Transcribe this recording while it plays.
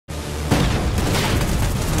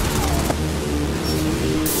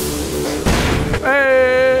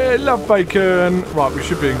LoveBacon. Right, we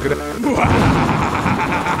should be in good.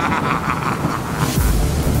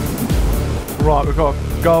 Right, we've got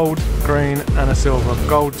a gold, green, and a silver.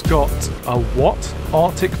 Gold's got a what?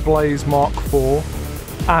 Arctic Blaze Mark IV,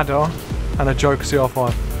 Adder, and a Joker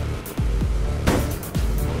CR5.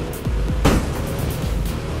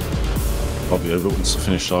 I'll be over once I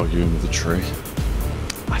finished arguing with the tree.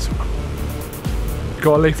 That's all cool.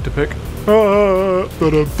 Got a leaf to pick. Oh,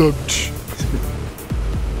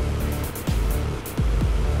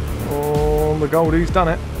 the Goldie's done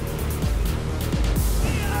it.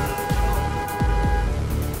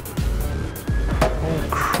 Oh,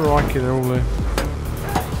 crikey, they're all there.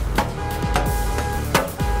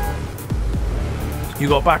 You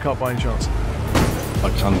got backup by any chance? I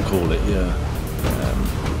can call it, yeah.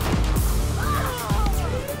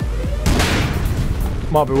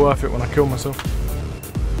 Might be worth it when I kill myself.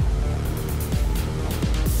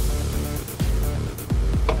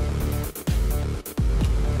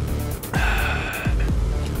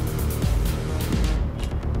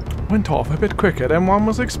 Went off a bit quicker than one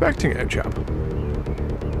was expecting it, chap.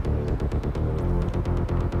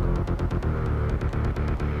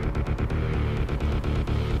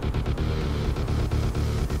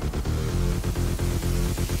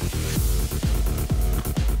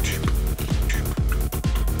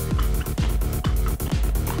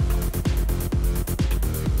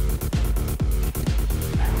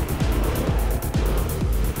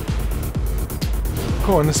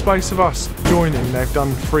 Cool, in the space of us joining, they've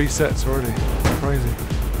done 3 sets already. Crazy.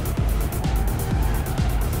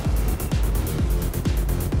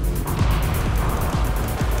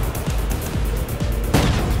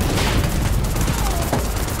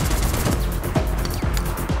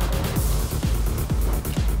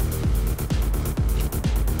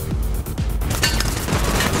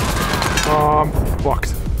 Oh, I'm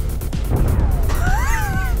fucked.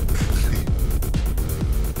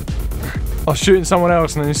 I was shooting someone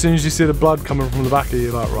else, and then as soon as you see the blood coming from the back of you,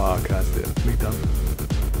 you're like, right, okay, that's it, me done.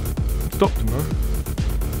 Stopped him though.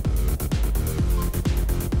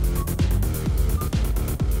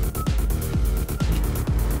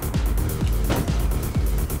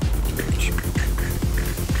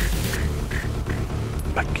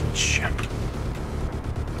 Package.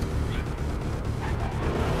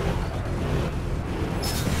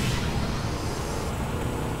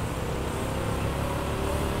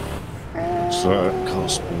 Car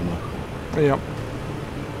spawner. Yep.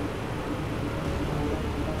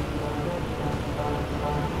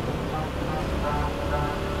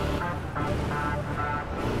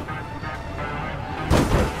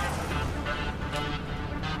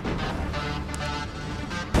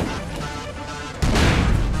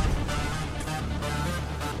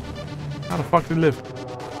 How the fuck did he live?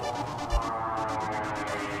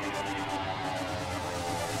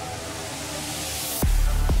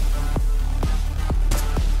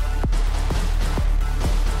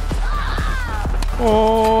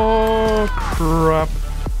 Oh crap.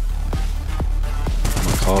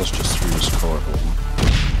 My car's just through this corridor.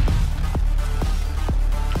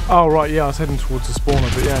 Oh right, yeah, I was heading towards the spawner,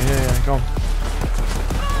 but yeah, go on.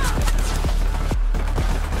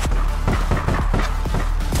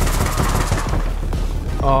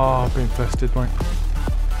 Oh, I've been infested, mate.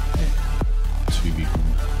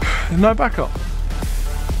 2v1. There's no backup.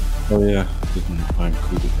 Oh yeah, I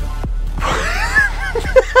included it.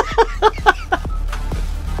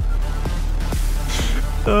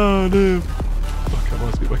 Oh no. Fuck, I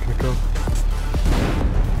might get back in the car.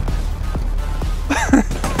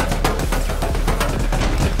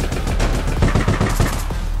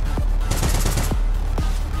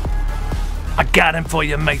 I got him for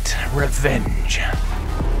you, mate. Revenge.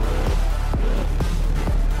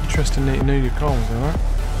 Interesting that you knew your car was alright.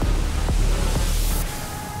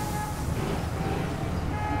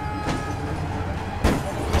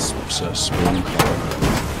 It's a spawn car.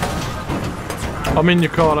 I'm in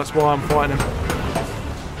your car, that's why I'm fighting him.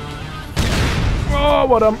 Oh,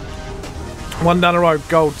 what one down the road,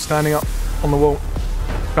 gold, standing up on the wall.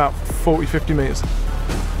 About 40-50 metres.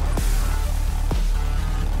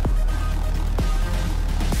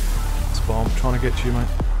 That's why I'm trying to get to you, mate.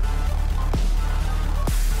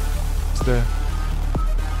 It's there.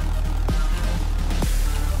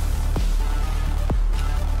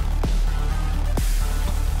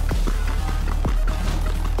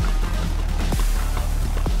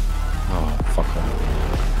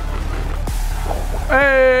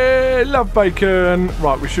 Hey, LoveBacon!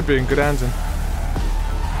 Right, we should be in good hands then.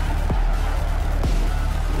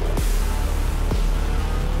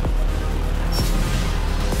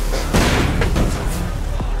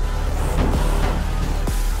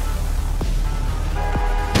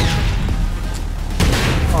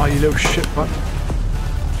 shit, fuck.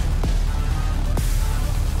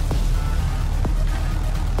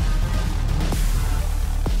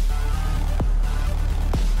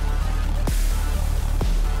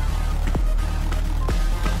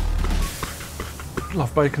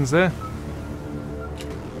 LoveBacon's there.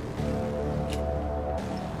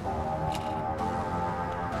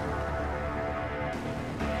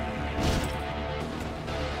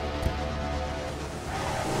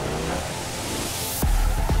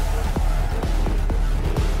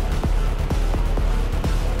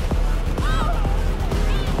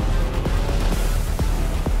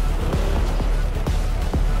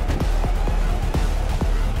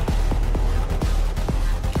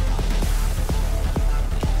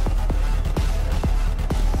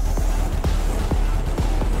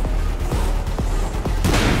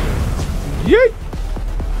 Yeet!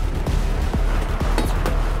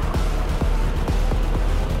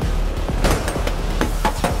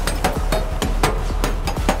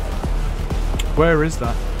 Where is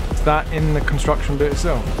that? Is that in the construction bit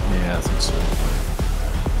itself? Yeah, I think so.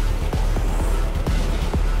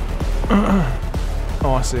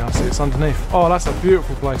 Oh, I see, it's underneath. Oh, that's a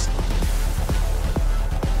beautiful place.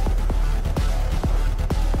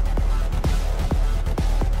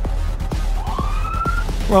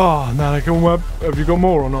 Oh, now they can. Have you got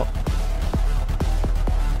more or not?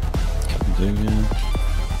 Can do, yeah.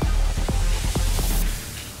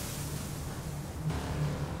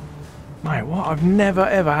 Mate, what? I've never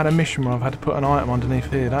ever had a mission where I've had to put an item underneath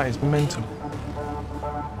here. That is mental.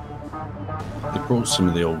 They brought some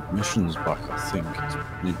of the old missions back, I think.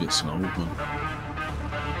 Maybe it's an old one.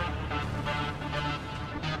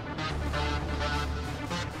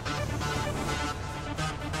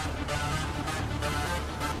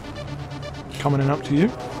 Coming in up to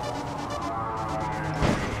you.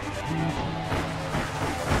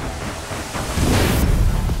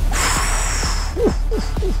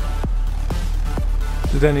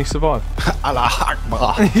 Did any survive? Allah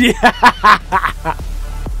Akbar! Yeah!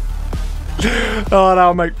 Oh,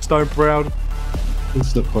 that'll make Stone proud.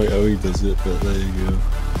 It's not quite how he does it, but there you go.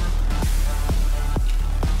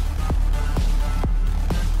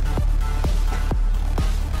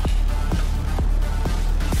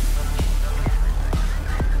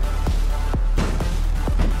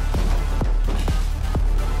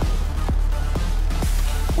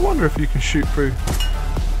 I wonder if you can shoot through.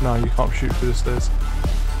 No, you can't shoot through the stairs.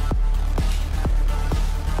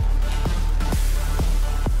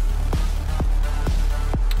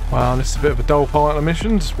 Wow, this is a bit of a dull part of the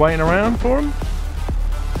mission, just waiting around for him.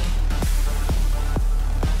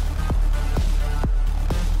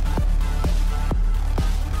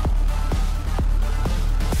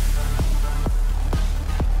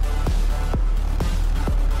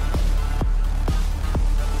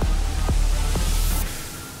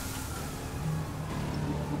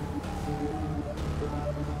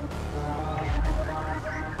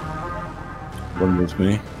 One with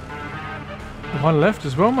me. One left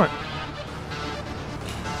as well, mate.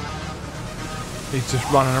 He's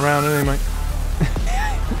just running around, isn't he, mate?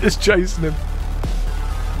 Just chasing him.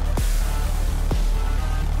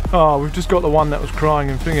 Oh, we've just got the one that was crying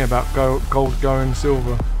and thinking about gold going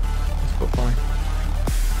silver. That's quite funny.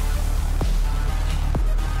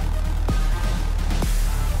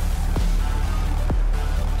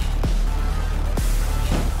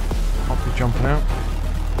 I'll be jumping out.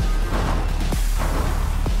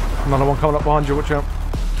 Another one coming up behind you, watch out.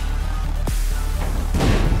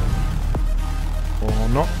 Or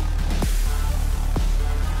not.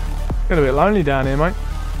 Getting a bit lonely down here, mate.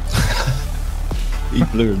 He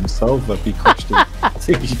blew himself up, he crashed in. I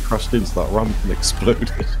think he crashed into that ramp and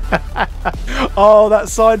exploded. Oh, that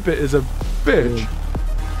side bit is a bitch.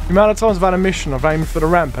 The amount of times I've had a mission, I've aimed for the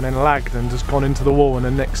ramp and then lagged and just gone into the wall, and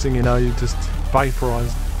the next thing you know, you just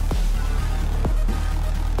vaporised.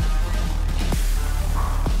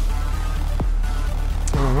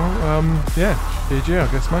 Yeah, GG, I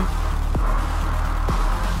guess, mate.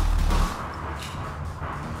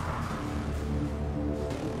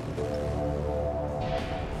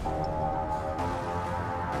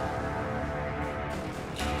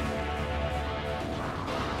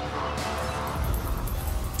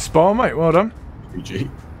 Spar, mate, well done. GG.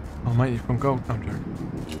 Oh, mate, you've gone gold. I'm joking.